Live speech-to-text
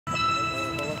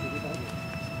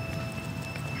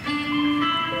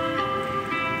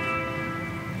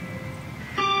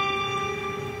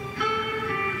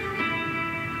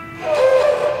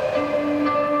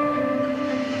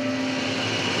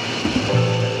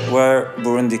where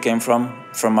Burundi came from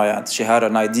my aunt. She had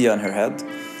an idea in her head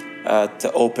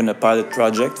to open a pilot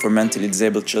project for mentally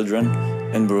disabled children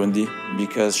in Burundi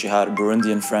because she had a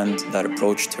Burundian friend that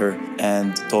approached her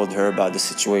and told her about the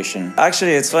situation.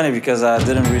 Actually, it's funny because I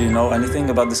didn't really know anything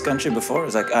about this country before.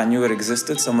 It's like I knew it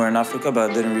existed somewhere in Africa, but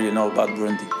I didn't really know about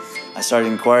Burundi. I started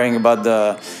inquiring about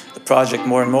the project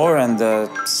more and more, and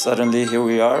suddenly here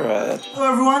we are.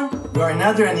 Hello everyone, we are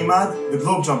Nader and Imad, the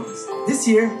Globe Jumpers. This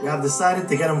year, we have decided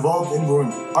to get involved in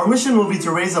Burundi. Our mission will be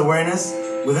to raise awareness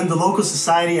within the local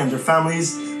society and their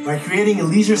families by creating a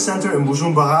leisure center in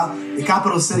Bujumbara, the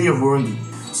capital city of Burundi.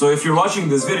 So if you're watching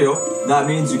this video, that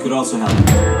means you could also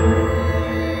help.